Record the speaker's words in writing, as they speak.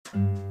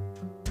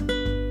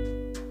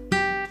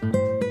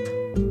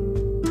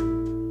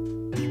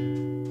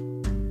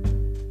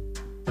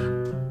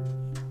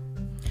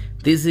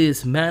This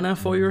is Manna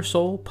for Your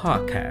Soul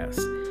podcast,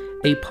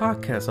 a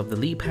podcast of the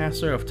lead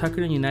pastor of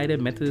Tuckerton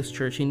United Methodist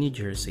Church in New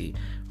Jersey,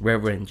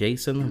 Reverend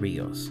Jason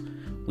Rios.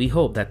 We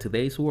hope that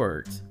today's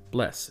words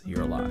bless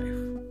your life.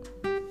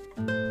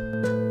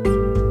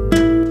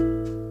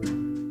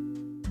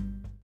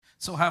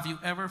 So have you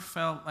ever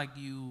felt like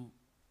you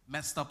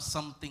messed up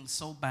something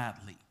so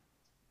badly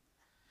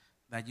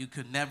that you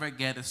could never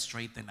get it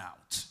straightened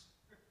out?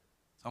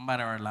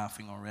 Somebody are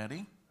laughing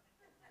already.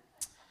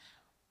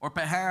 Or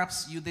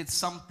perhaps you did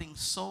something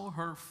so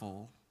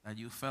hurtful that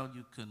you felt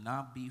you could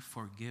not be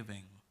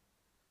forgiving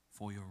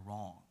for your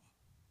wrong.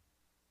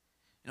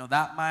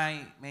 That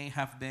may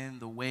have been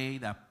the way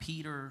that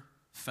Peter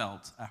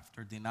felt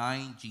after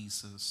denying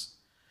Jesus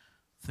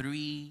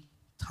 3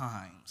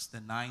 times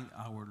the night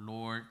our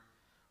Lord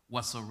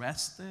was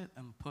arrested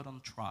and put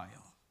on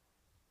trial.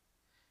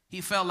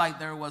 He felt like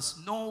there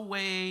was no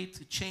way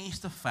to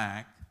change the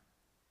fact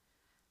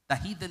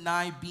that he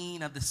denied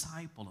being a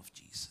disciple of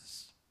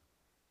Jesus.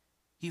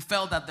 He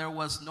felt that there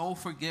was no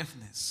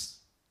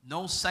forgiveness,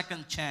 no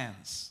second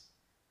chance,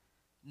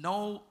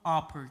 no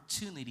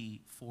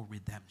opportunity for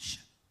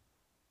redemption.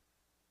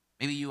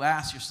 Maybe you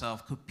ask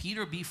yourself, could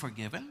Peter be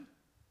forgiven?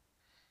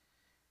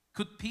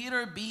 Could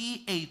Peter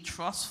be a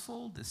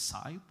trustful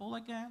disciple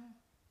again?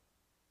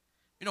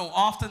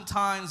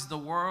 Oftentimes the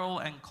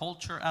world and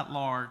culture at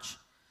large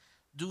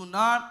do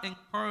not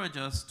encourage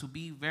us to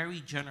be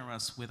very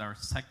generous with our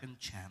second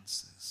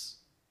chances.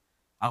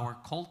 Our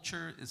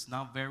culture is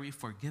not very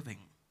forgiving.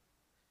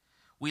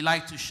 We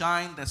like to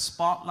shine the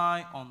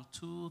spotlight on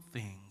 2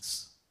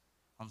 things,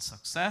 on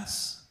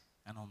success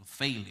and on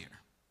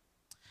failure.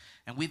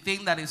 And we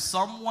think that if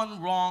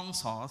someone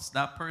wrongs us,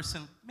 that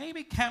person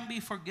maybe can be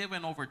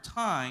forgiven over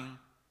time,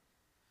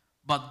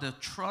 but the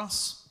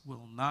trust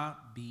will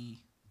not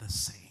be the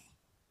same.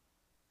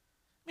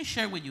 Let me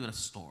share with you a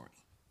story.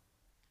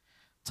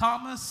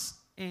 Thomas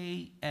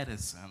A.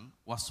 Edison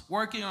was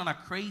working on a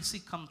crazy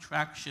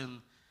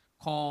contraption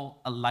called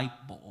a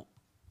light bulb.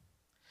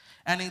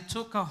 And it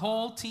took a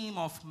whole team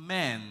of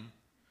men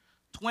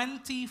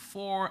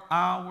 24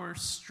 hours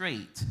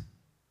straight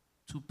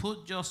to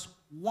put just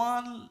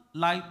one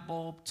light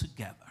bulb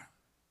together.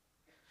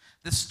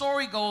 The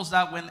story goes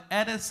that when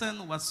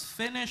Edison was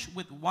finished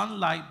with one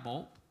light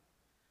bulb,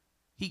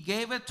 he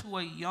gave it to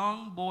a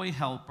young boy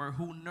helper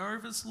who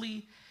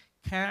nervously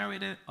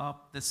carried it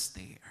up the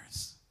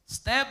stairs.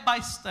 Step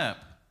by step,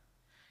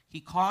 he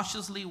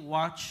cautiously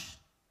watched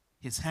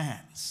his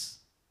hands,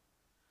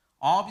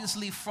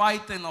 obviously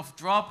frightened of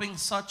dropping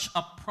such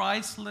a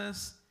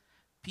priceless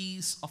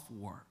piece of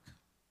work.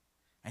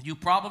 And you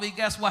probably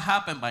guess what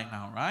happened by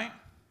now, right?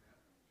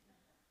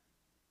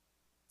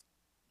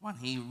 When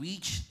he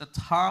reached the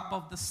top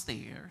of the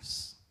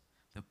stairs,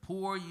 the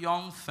poor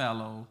young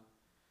fellow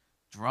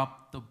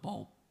dropped the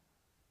bulb.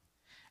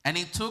 And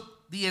it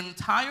took the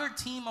entire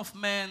team of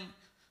men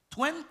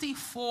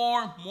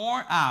 24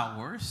 more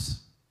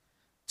hours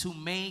to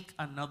make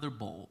another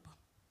bulb.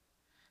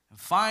 And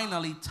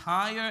finally,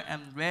 tired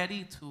and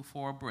ready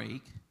for a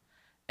break,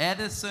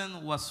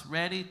 Edison was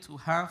ready to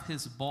have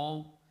his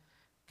bulb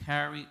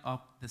carried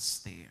up the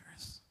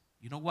stairs.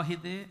 You know what he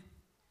did?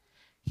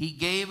 He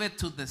gave it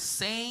to the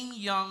same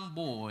young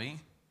boy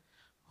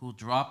who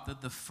dropped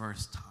it the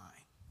first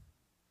time.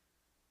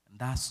 And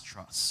that's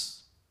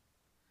trust.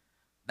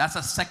 That's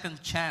a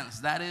second chance.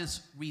 That is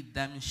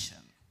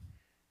redemption.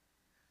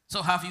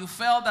 So have you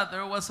felt that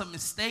there was a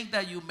mistake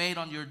that you made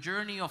on your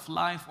journey of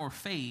life or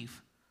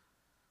faith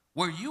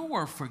where you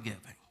were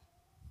forgiving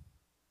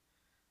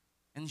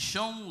and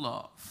shown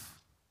love?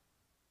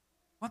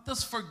 What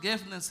does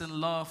forgiveness and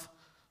love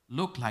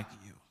look like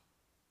you?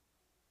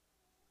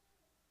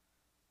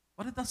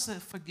 What does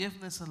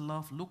forgiveness and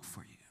love look for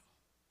you?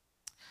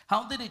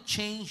 How did it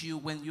change you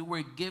when you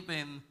were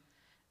given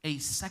a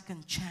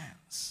second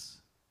chance?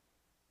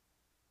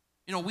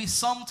 We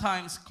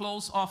sometimes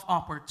close off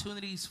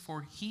opportunities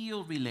for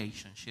healed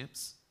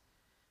relationships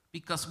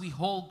because we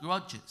hold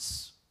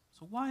grudges.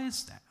 So why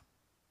is that?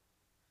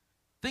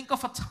 Think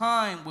of a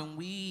time when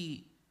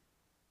we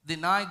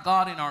deny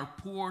God in our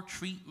poor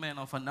treatment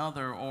of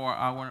another or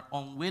our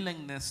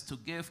unwillingness to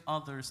give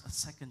others a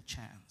second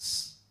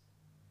chance.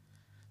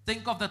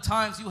 Think of the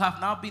times you have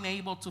not been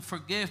able to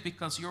forgive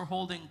because you're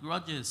holding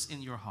grudges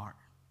in your heart.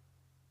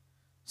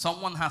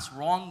 Someone has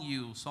wronged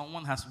you,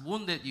 someone has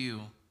wounded you,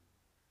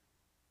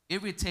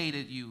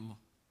 irritated you,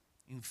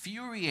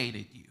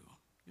 infuriated you,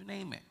 you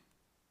name it.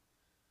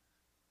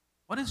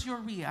 What is your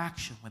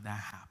reaction when that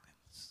happens?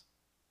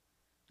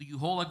 Do you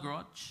hold a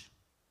grudge?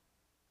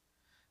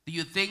 Do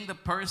you think the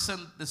person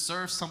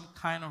deserves some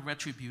kind of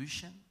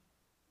retribution?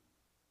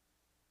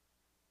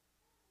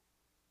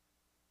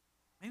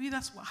 Maybe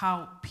that's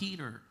how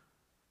Peter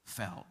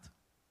felt.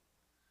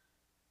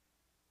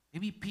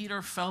 Maybe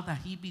Peter felt that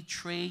he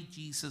betrayed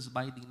Jesus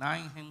by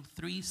denying him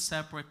 3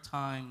 separate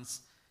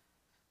times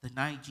the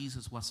night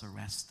Jesus was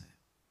arrested.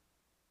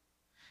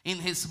 In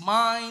his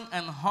mind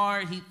and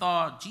heart, he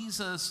thought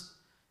Jesus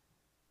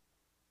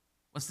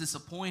was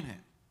disappointed.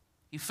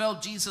 He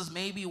felt Jesus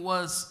maybe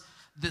was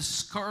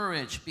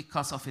discouraged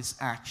because of his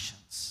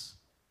actions.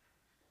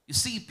 You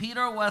see,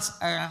 Peter was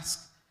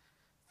asked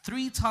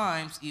 3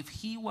 times if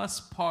he was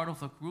part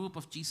of a group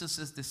of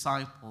Jesus'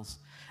 disciples,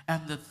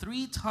 and the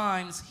 3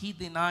 times he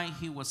denied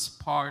he was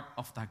part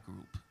of that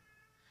group.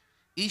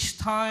 Each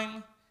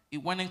time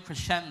it went in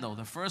crescendo.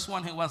 The first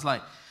one he was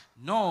like,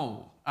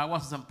 no, I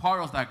wasn't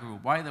part of that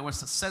group. Why? There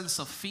was a sense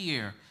of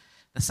fear.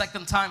 The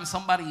second time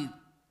somebody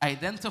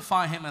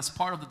identified him as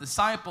part of the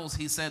disciples,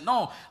 he said,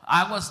 no,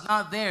 I was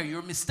not there.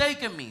 You're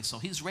mistaking me. So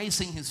he's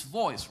raising his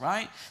voice,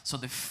 right? So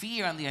the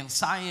fear and the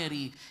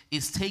anxiety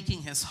is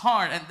taking his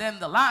heart. And then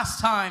the last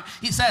time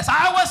he says,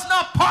 I was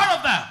not part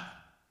of them.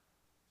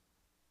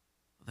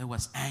 There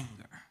was anger.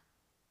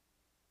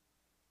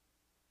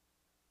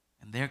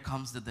 And there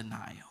comes the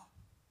denial.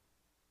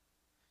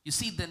 You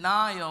see,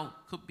 denial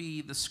could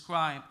be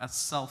described as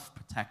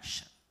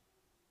self-protection.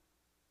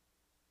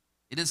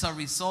 It is a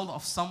result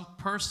of some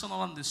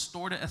personal and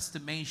distorted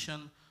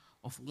estimation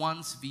of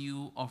one's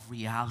view of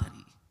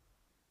reality.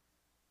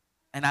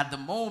 And at the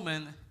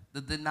moment, the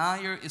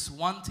denier is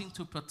wanting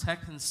to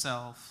protect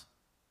himself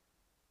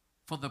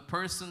for the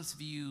person's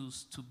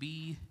views to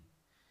be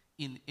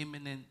in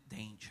imminent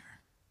danger.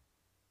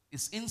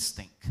 It's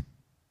instinct,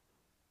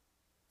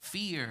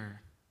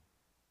 fear,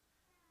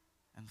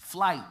 and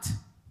flight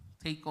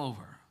take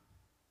over.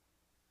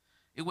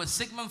 It was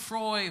Sigmund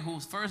Freud who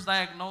first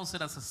diagnosed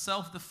it as a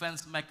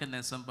self-defense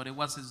mechanism, but it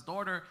was his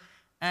daughter,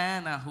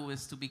 Anna, who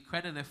is to be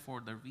credited for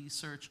the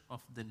research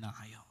of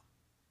denial.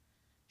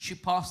 She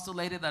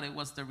postulated that it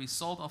was the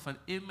result of an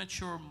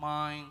immature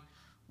mind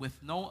with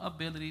no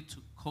ability to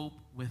cope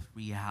with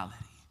reality.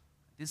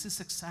 This is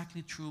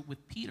exactly true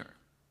with Peter.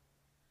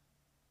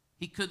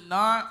 He could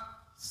not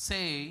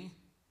say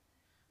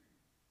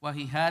what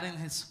he had in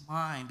his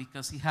mind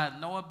because he had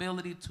no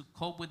ability to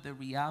cope with the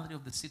reality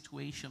of the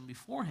situation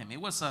before him. It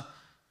was a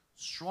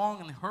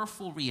strong and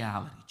hurtful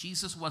reality.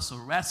 Jesus was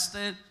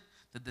arrested.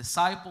 The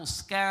disciples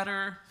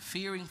scattered,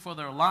 fearing for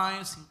their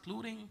lives,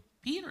 including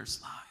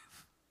Peter's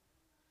life.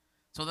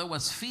 So there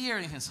was fear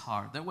in his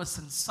heart. There was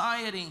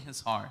anxiety in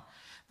his heart.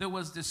 There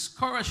was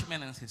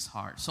discouragement in his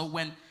heart. So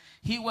when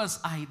he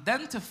was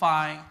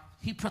identified,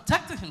 he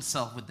protected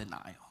himself with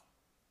denial.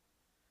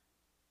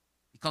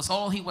 Because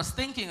all he was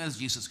thinking is,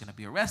 Jesus is going to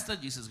be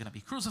arrested, Jesus is going to be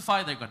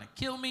crucified, they're going to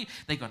kill me,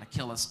 they're going to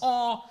kill us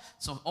all.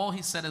 So all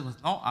he said was,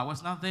 no, I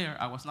was not there,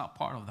 I was not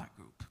part of that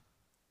group.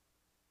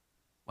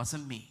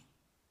 Wasn't me.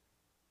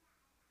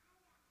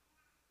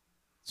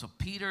 So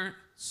Peter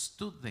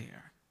stood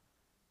there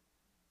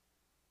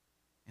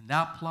in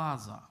that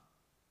plaza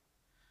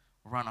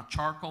around a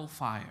charcoal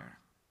fire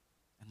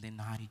and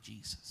denied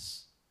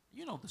Jesus.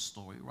 You know the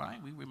story,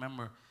 right? We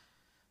remember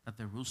that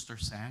the rooster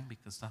sang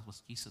because that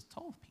was Jesus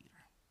told Peter.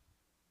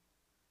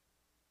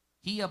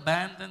 He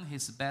abandoned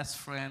his best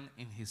friend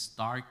in his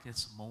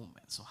darkest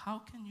moment. So how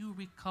can you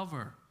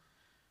recover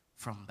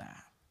from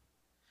that?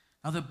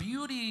 Now, the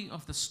beauty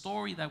of the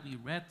story that we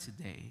read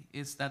today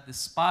is that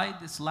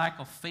despite this lack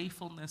of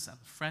faithfulness and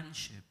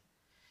friendship,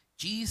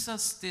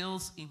 Jesus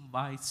still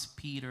invites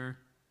Peter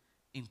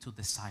into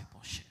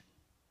discipleship.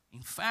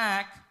 In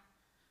fact,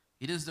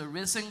 it is the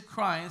risen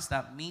Christ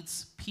that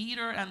meets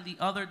Peter and the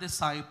other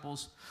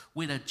disciples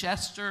with a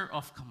gesture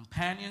of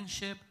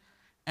companionship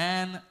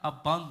and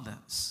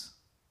abundance.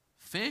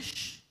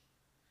 Fish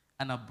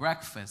and a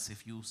breakfast.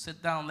 If you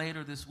sit down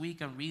later this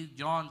week and read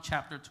John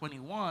chapter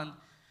 21,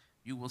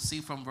 you will see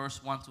from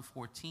verse 1 to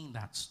 14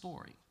 that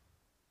story.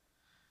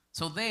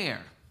 So there,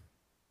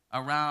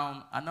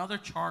 around another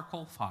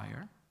charcoal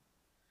fire,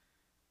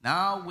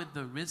 now with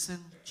the risen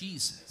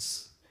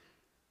Jesus,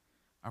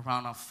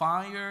 around a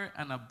fire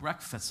and a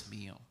breakfast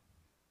meal,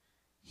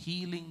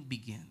 healing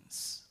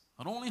begins.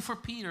 Not only for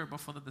Peter, but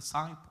for the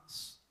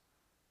disciples.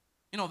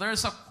 You know,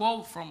 there's a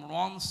quote from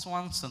Ron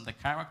Swanson, the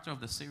character of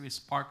the series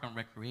Park and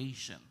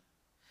Recreation,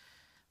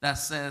 that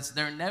says,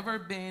 there never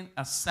been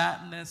a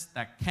sadness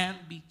that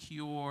can't be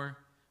cured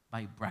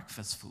by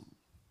breakfast food.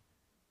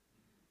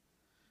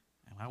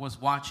 And I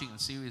was watching a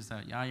series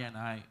that Yaya and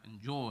I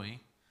enjoy,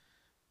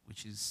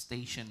 which is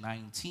Station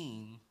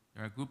 19.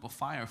 There are a group of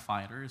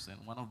firefighters,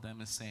 and one of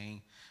them is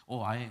saying,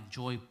 oh, I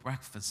enjoy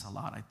breakfast a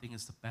lot. I think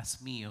it's the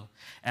best meal.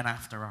 And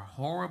after a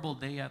horrible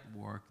day at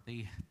work,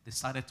 they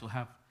decided to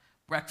have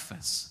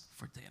breakfast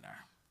for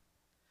dinner.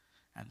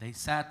 And they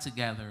sat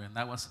together, and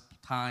that was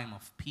a time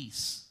of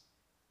peace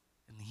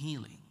and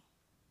healing.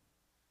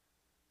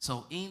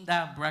 So in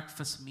that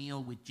breakfast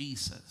meal with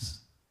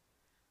Jesus,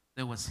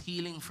 there was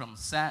healing from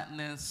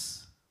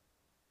sadness,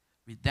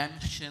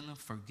 redemption,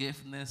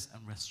 forgiveness,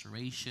 and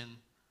restoration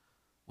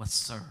was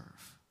served.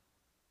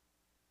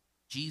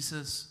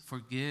 Jesus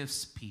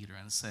forgives Peter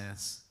and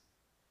says,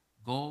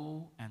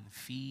 go and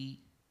feed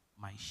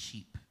my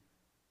sheep.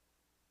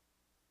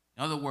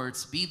 In other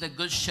words, be the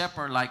good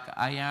shepherd like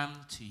I am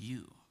to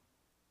you.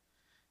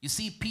 You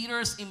see,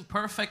 Peter's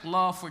imperfect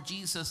love for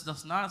Jesus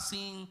does not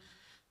seem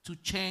to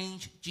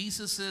change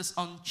Jesus'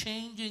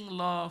 unchanging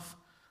love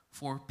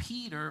for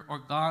Peter or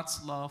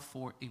God's love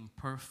for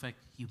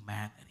imperfect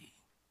humanity.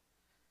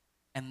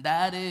 And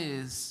that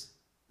is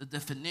the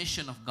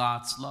definition of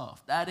God's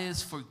love. That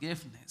is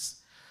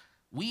forgiveness.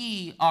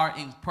 We are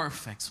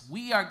imperfect.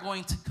 We are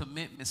going to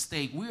commit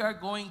mistake. We are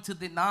going to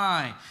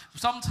deny.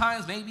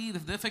 Sometimes maybe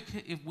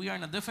if we are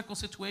in a difficult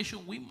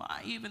situation, we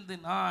might even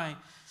deny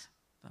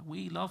that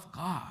we love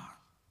God.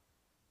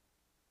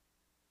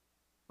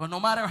 But no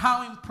matter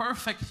how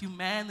imperfect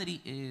humanity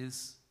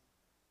is,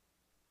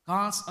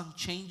 God's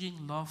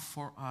unchanging love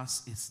for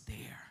us is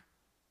there.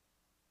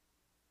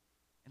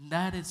 And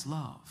that is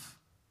love.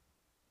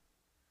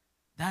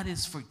 That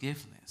is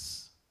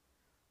forgiveness.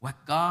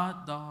 What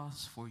God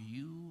does for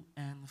you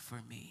and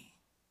for me.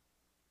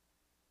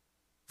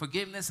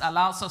 Forgiveness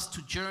allows us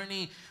to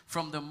journey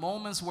from the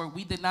moments where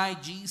we deny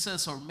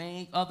Jesus or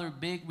make other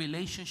big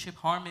relationship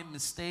harming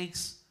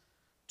mistakes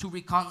to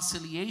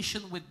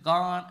reconciliation with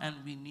God and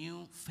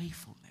renewed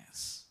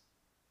faithfulness.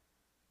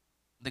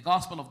 The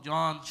Gospel of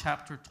John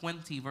chapter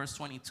 20 verse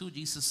 22,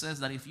 Jesus says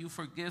that if you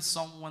forgive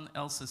someone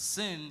else's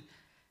sin,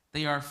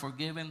 they are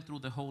forgiven through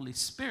the Holy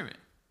Spirit.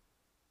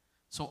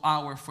 So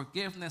our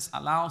forgiveness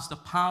allows the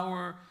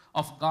power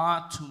of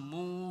God to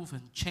move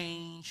and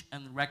change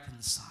and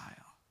reconcile.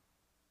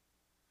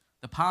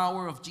 The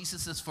power of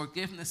Jesus'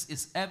 forgiveness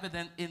is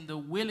evident in the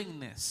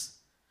willingness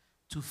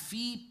to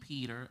feed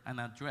Peter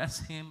and address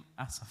him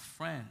as a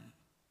friend,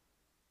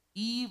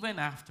 even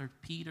after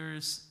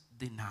Peter's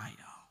denial.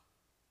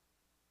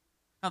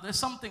 Now, there's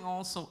something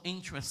also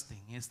interesting,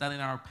 is that in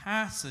our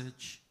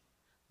passage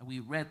that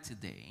we read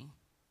today,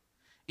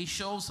 it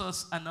shows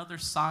us another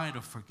side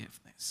of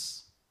forgiveness.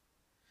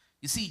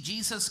 You see,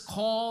 Jesus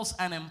calls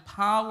and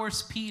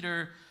empowers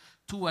Peter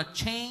to a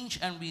change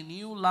and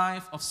renewed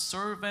life of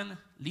servant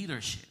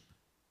leadership.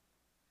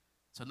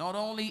 So not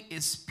only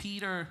is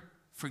Peter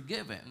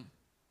forgiven,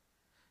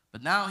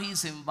 but now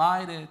he's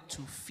invited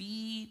to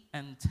feed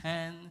and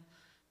tend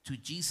to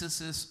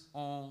Jesus'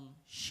 own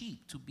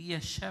sheep, to be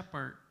a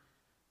shepherd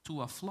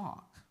to a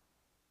flock.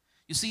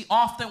 You see,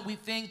 often we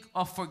think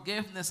of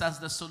forgiveness as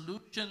the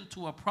solution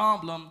to a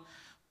problem,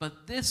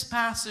 but this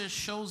passage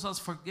shows us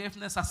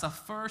forgiveness as a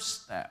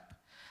first step,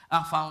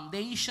 a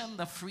foundation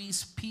that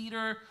frees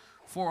Peter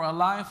for a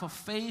life of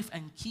faith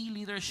and key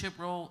leadership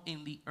role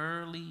in the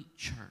early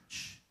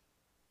church.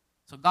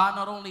 So God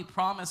not only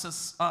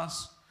promises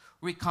us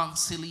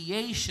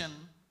reconciliation,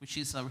 which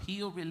is a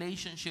healed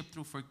relationship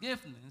through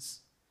forgiveness,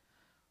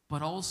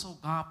 but also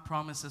God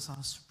promises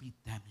us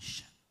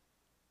redemption,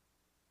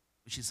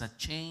 which is a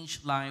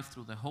changed life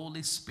through the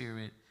Holy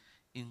Spirit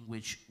in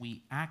which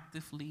we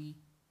actively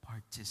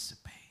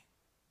participate.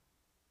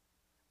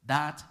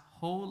 That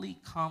holy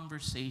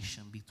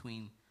conversation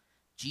between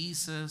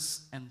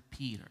Jesus and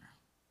Peter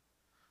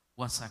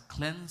was a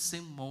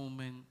cleansing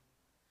moment.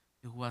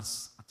 It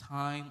was a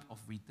time of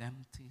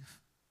redemptive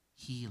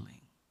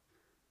healing.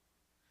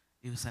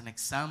 It was an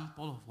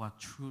example of what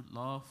true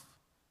love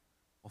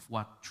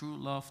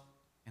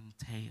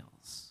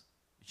entails,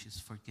 which is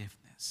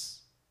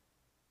forgiveness.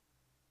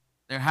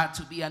 There had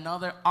to be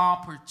another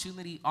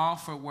opportunity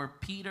offered where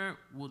Peter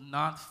would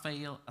not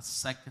fail a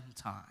second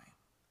time.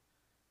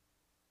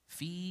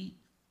 Feed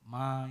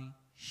my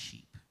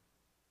sheep.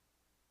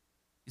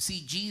 You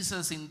see,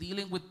 Jesus, in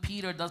dealing with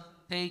Peter, doesn't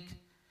take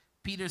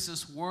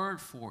Peter's word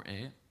for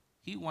it.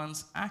 He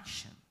wants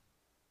action.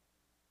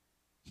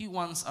 He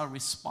wants a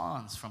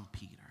response from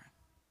Peter.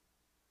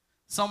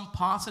 Some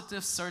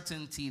positive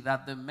certainty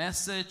that the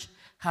message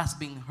has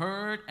been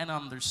heard and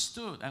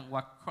understood. And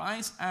what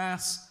Christ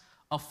asks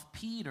of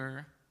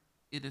Peter,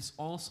 it is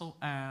also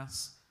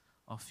asked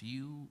of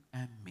you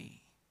and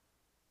me.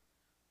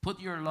 Put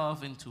your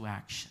love into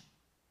action.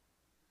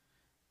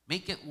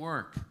 Make it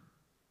work.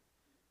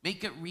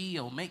 Make it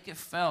real. Make it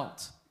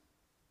felt.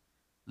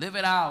 Live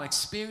it out.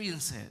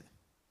 Experience it.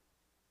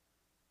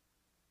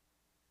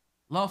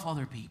 Love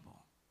other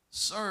people.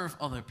 Serve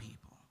other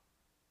people.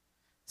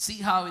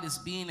 See how it is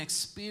being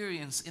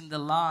experienced in the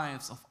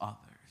lives of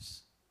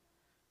others.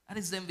 That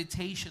is the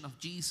invitation of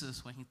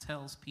Jesus when he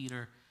tells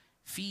Peter,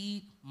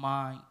 feed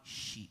my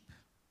sheep.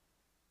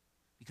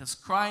 Because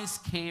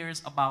Christ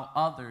cares about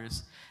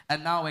others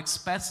and now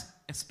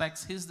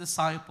expects his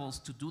disciples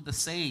to do the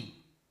same.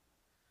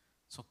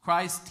 So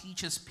Christ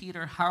teaches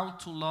Peter how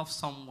to love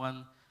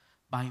someone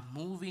by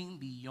moving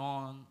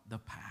beyond the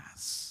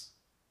past.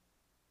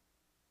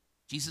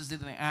 Jesus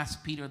didn't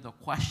ask Peter the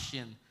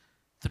question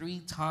 3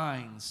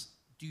 times,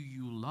 do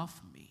you love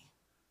me?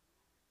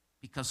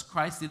 Because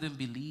Christ didn't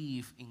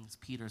believe in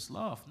Peter's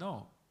love.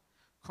 No.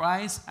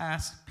 Christ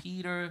asked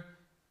Peter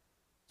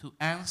to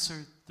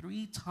answer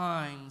 3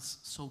 times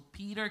so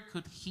Peter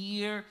could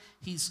hear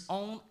his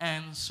own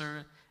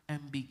answer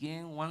and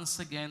begin once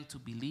again to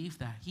believe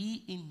that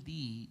he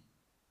indeed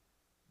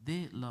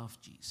did love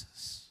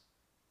Jesus.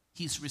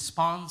 His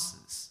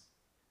responses,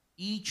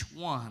 each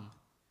one,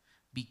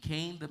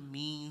 became the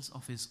means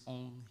of his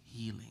own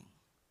healing.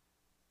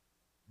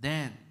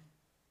 Then,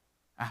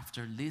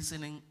 after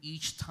listening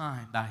each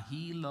time that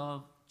he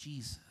loved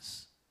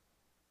Jesus,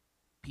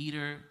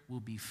 Peter will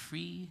be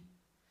free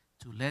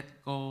to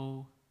let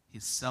go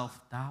his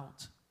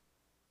self-doubt,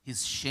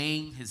 his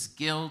shame, his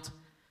guilt,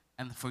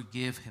 and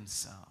forgive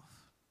himself.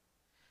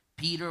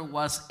 Peter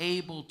was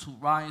able to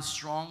rise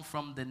strong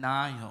from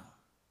denial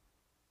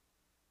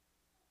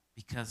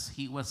because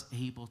he was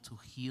able to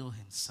heal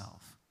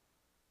himself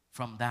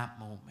from that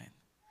moment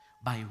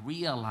by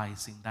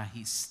realizing that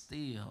he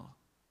still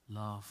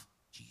loved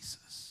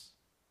Jesus.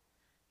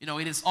 You know,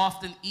 it is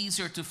often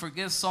easier to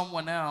forgive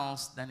someone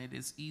else than it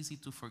is easy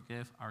to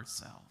forgive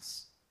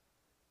ourselves.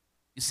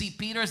 You see,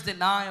 Peter's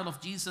denial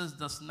of Jesus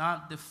does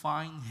not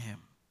define him.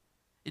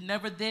 It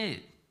never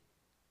did.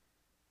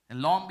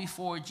 And long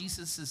before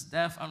Jesus'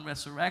 death and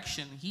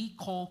resurrection, he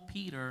called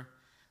Peter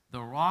the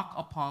rock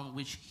upon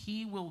which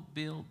he will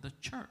build the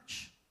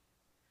church.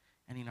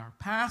 And in our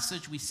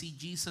passage, we see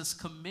Jesus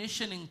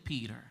commissioning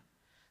Peter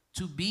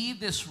to be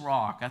this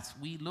rock. As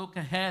we look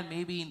ahead,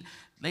 maybe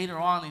later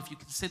on, if you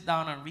can sit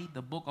down and read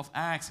the book of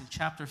Acts in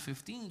chapter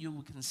 15,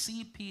 you can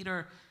see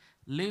Peter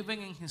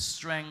living in his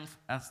strength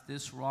as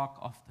this rock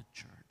of the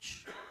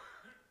church.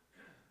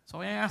 So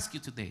I ask you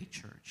today,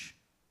 church,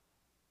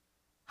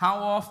 how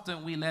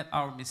often we let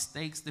our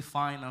mistakes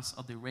define us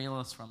or derail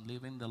us from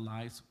living the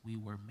lives we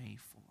were made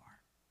for?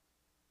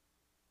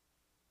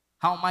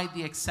 How might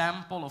the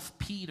example of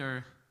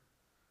Peter,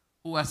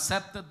 who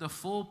accepted the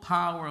full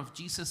power of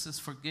Jesus'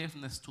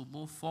 forgiveness to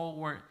move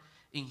forward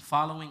in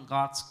following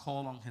God's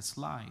call on his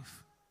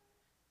life,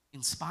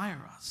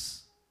 inspire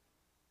us?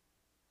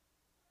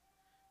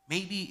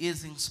 Maybe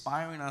it's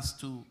inspiring us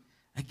to,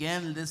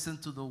 again, listen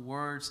to the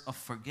words of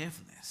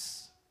forgiveness.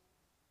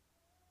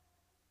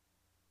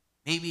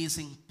 Maybe it's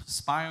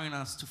inspiring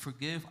us to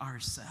forgive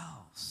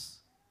ourselves,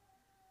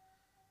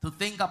 to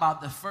think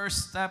about the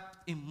first step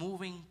in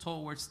moving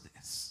towards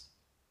this.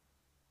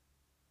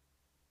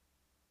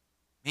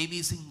 Maybe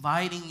it's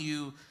inviting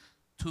you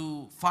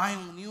to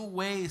find new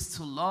ways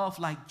to love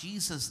like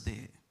Jesus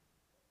did,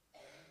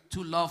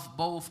 to love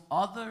both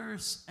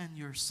others and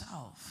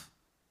yourself.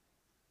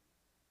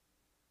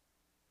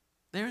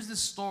 There's this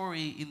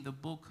story in the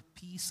book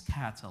Peace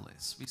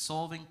Catalyst,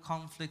 Resolving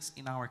Conflicts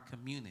in Our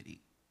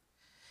Community.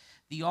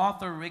 The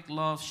author, Rick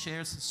Love,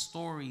 shares a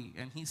story,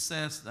 and he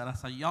says that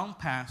as a young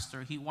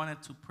pastor, he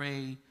wanted to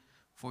pray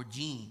for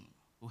Jean,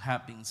 who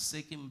had been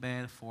sick in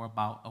bed for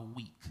about a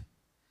week.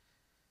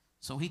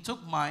 So he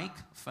took Mike,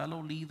 a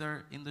fellow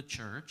leader in the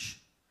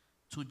church,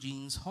 to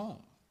Jean's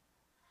home.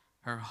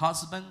 Her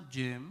husband,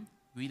 Jim,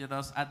 greeted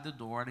us at the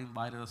door and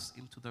invited us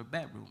into their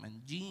bedroom.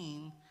 And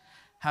Jean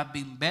had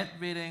been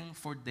bedridden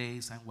for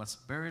days and was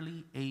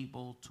barely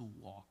able to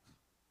walk.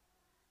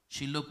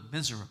 She looked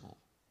miserable,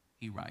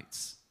 he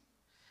writes.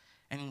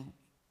 And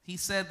he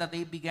said that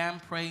they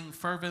began praying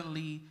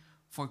fervently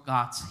for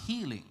God's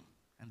healing,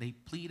 and they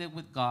pleaded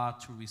with God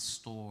to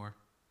restore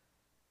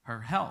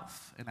her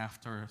health. And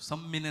after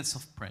some minutes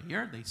of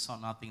prayer, they saw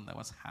nothing that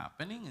was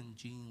happening, and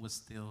Jean was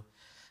still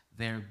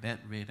there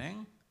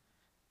bedridden.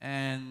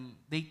 And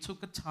they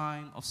took a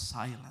time of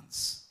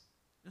silence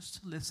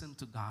just to listen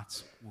to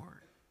God's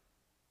word.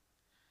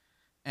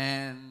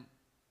 And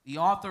the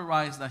author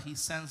writes that he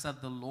sensed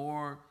that the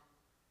Lord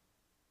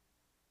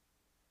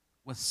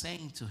was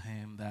saying to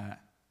him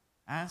that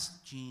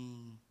ask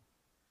Jean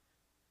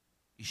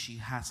if she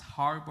has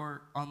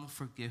harbored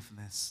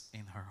unforgiveness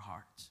in her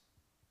heart.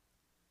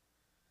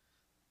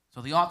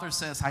 So the author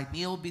says, I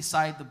kneeled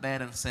beside the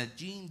bed and said,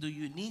 Jean, do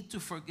you need to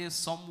forgive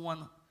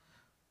someone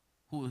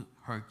who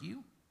hurt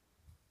you?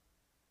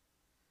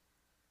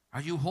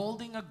 Are you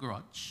holding a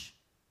grudge?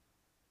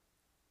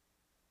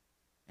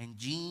 And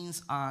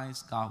Jean's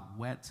eyes got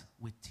wet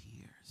with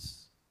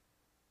tears.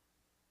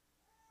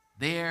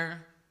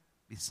 There,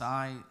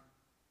 beside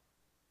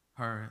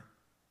her,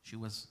 she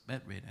was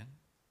bedridden.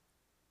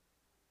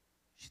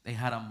 They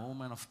had a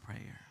moment of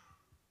prayer,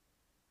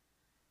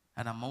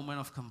 had a moment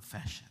of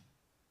confession.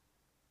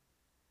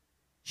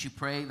 She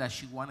prayed that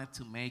she wanted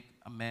to make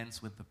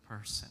amends with the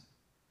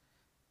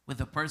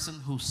person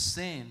who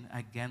sinned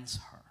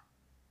against her.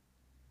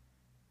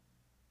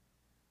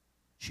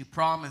 She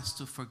promised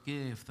to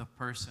forgive the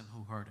person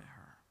who hurted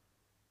her.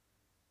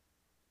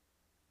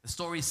 The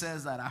story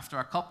says that after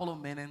a couple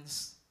of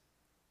minutes,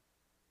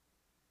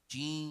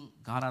 Jean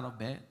got out of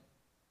bed,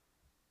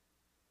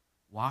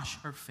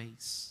 washed her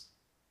face,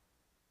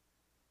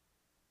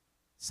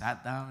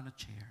 sat down in a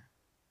chair,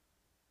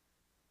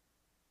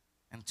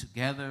 and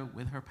together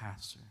with her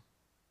pastor,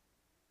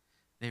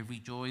 they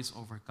rejoiced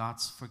over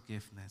God's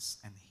forgiveness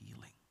and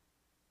healing.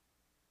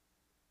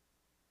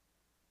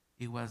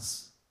 It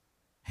was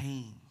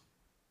pain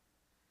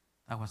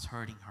that was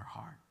hurting her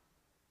heart.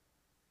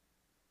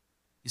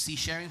 You see,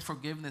 sharing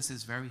forgiveness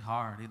is very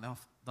hard. It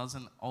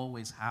doesn't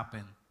always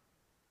happen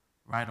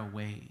right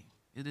away.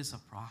 It is a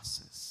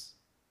process.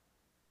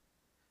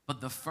 But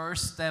the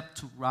first step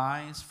to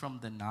rise from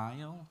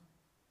denial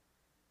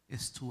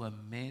is to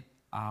admit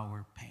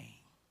our pain.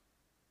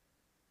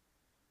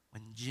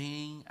 When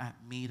Jean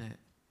admitted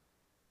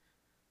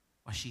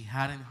what she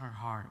had in her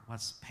heart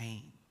was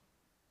pain,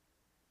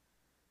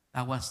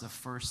 that was the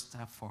first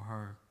step for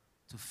her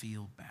to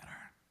feel better.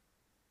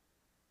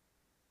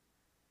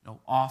 You know,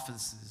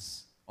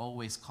 offenses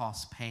always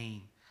cause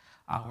pain.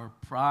 Our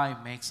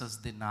pride makes us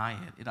deny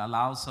it. It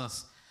allows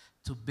us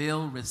to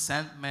build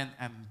resentment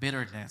and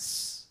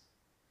bitterness.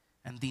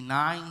 And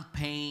denying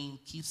pain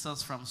keeps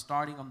us from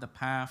starting on the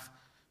path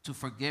to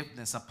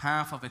forgiveness, a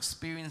path of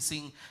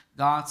experiencing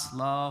God's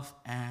love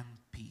and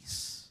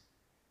peace.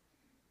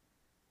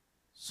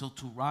 So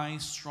to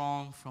rise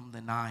strong from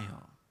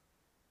denial,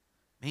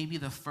 maybe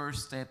the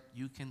first step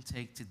you can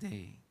take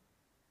today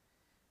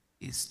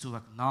is to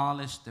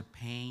acknowledge the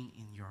pain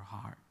in your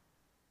heart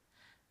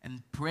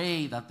and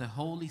pray that the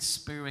Holy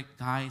Spirit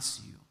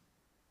guides you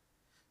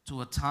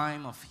to a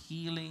time of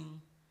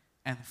healing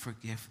and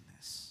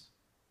forgiveness.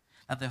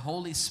 That the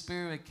Holy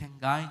Spirit can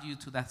guide you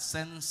to that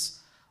sense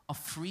of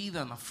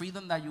freedom, a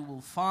freedom that you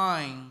will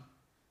find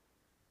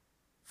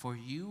for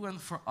you and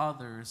for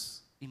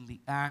others in the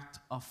act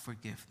of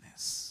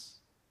forgiveness.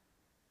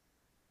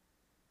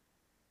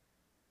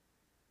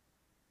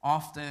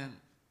 Often,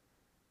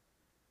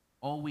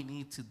 all we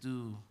need to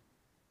do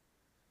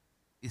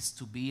is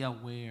to be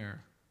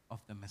aware of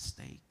the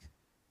mistake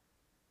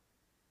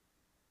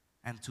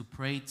and to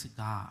pray to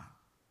God.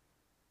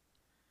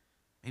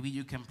 Maybe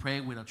you can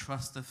pray with a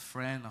trusted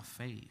friend of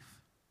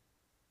faith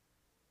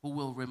who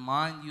will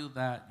remind you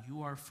that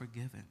you are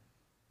forgiven.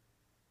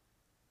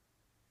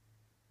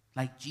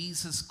 Like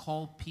Jesus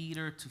called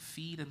Peter to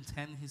feed and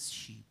tend his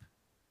sheep.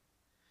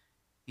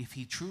 If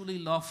he truly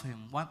loved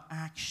him, what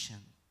action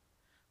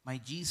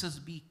might Jesus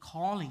be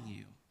calling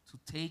you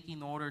to take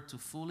in order to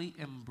fully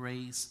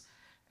embrace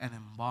and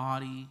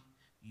embody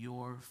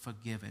your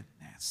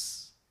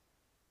forgiveness?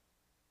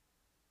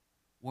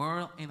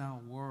 Where in our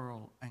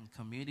world and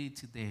community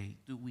today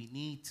do we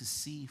need to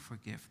see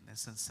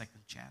forgiveness and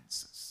second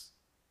chances?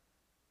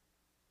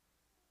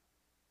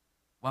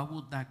 What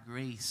would that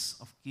grace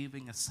of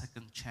giving a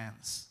second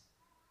chance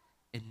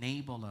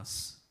enable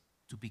us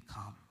to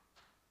become?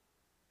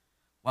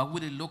 What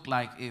would it look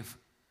like if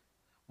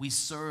we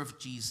serve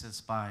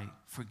Jesus by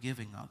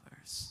forgiving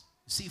others?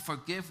 You see,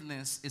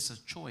 forgiveness is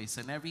a choice,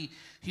 and every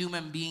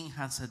human being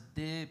has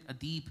a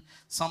deep,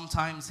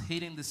 sometimes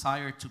hidden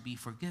desire to be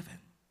forgiven.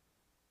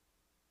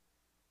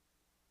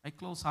 I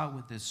close out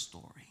with this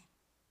story.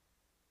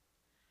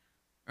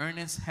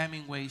 Ernest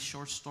Hemingway's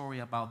short story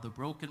about the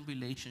broken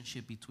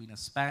relationship between a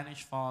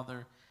Spanish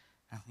father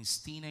and his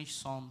teenage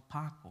son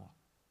Paco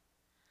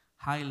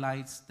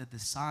highlights the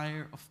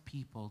desire of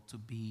people to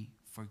be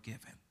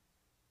forgiven.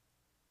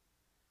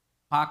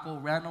 Paco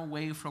ran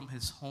away from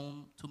his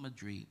home to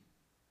Madrid,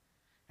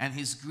 and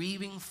his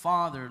grieving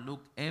father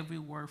looked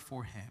everywhere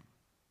for him.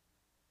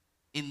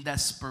 In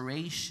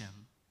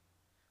desperation,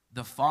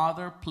 the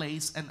father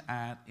placed an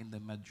ad in the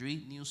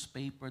Madrid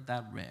newspaper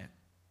that read,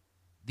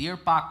 "Dear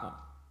Paco,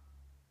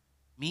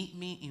 meet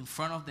me in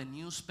front of the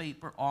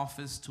newspaper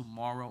office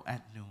tomorrow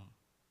at noon.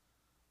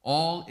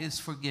 All is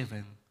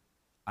forgiven.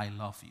 I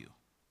love you."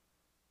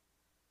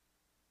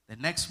 The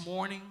next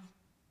morning,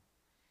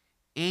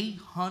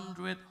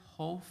 800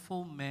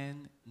 hopeful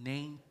men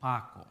named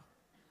Paco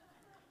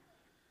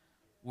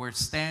were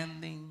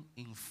standing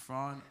in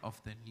front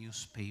of the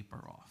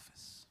newspaper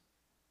office.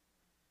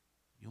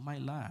 You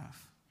might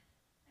laugh,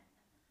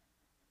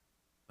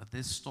 but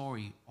this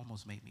story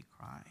almost made me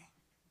cry.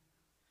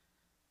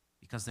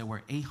 Because there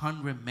were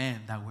 800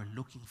 men that were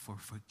looking for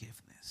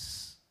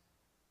forgiveness.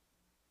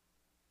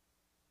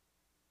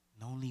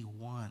 And only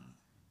one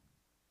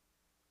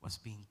was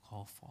being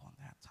called for on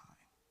that time.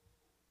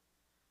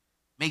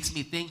 Makes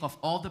me think of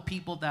all the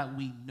people that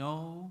we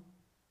know,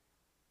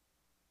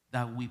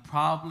 that we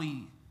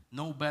probably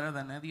know better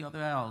than any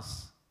other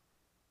else.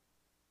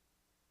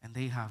 And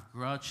they have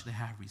grudge, they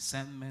have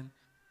resentment,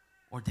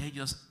 or they're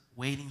just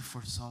waiting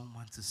for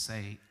someone to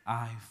say,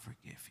 "I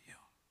forgive you."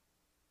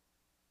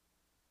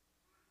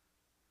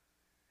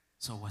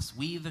 So as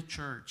we, the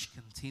church,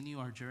 continue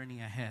our journey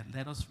ahead,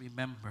 let us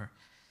remember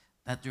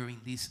that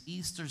during this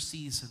Easter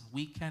season,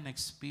 we can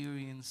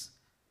experience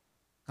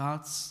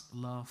God's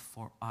love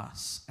for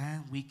us,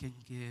 and we can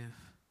give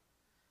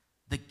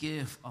the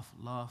gift of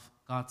love,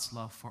 God's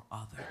love for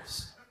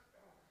others,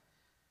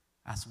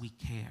 as we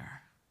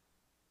care,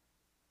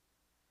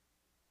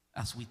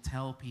 as we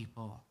tell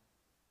people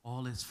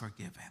all is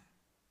forgiven,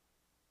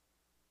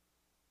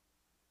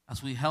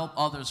 as we help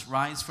others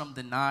rise from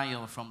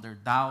denial, from their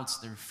doubts,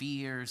 their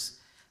fears,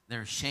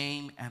 their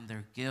shame, and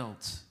their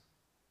guilt.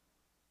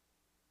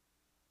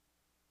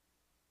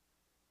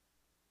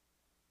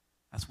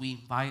 As we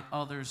invite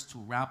others to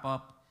wrap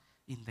up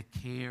in the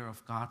care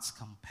of God's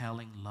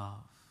compelling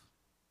love.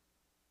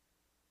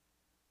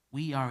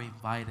 We are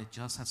invited,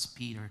 just as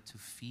Peter, to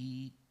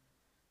feed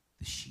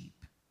the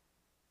sheep,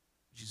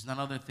 which is none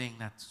other thing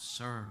than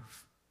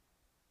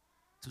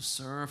to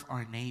serve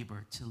our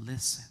neighbor, to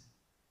listen,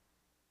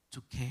 to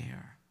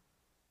care,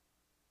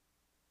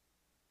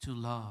 to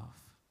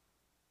love,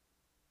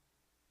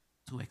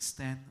 to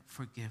extend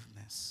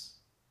forgiveness.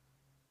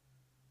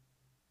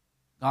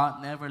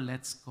 God never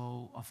lets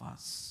go of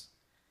us.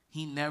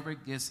 He never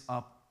gives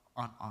up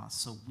on us,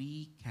 so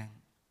we can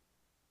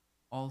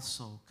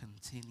also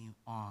continue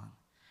on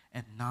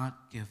and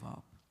not give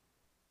up.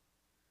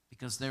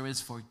 Because there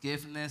is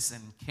forgiveness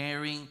and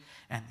caring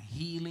and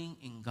healing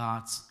in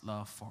God's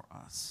love for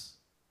us.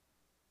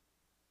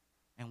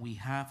 And we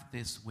have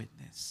this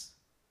witness.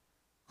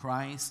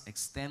 Christ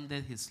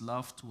extended his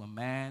love to a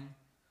man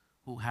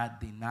who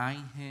had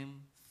denied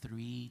him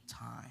 3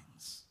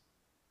 times.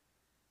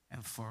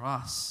 And for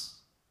us,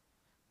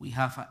 we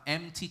have an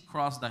empty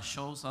cross that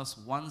shows us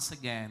once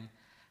again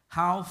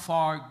how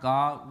far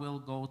God will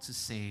go to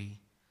say,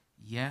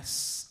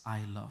 yes,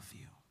 I love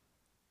you.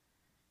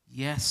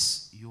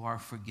 Yes, you are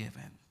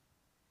forgiven.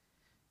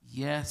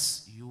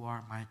 Yes, you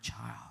are my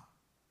child.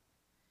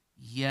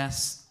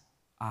 Yes,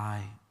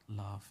 I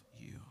love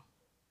you.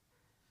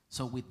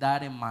 So with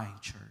that in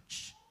mind,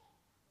 church,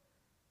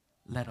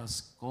 let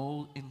us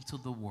go into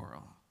the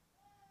world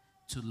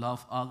to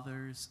love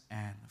others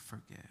and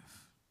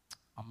forgive.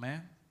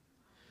 Amen.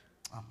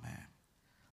 Amen.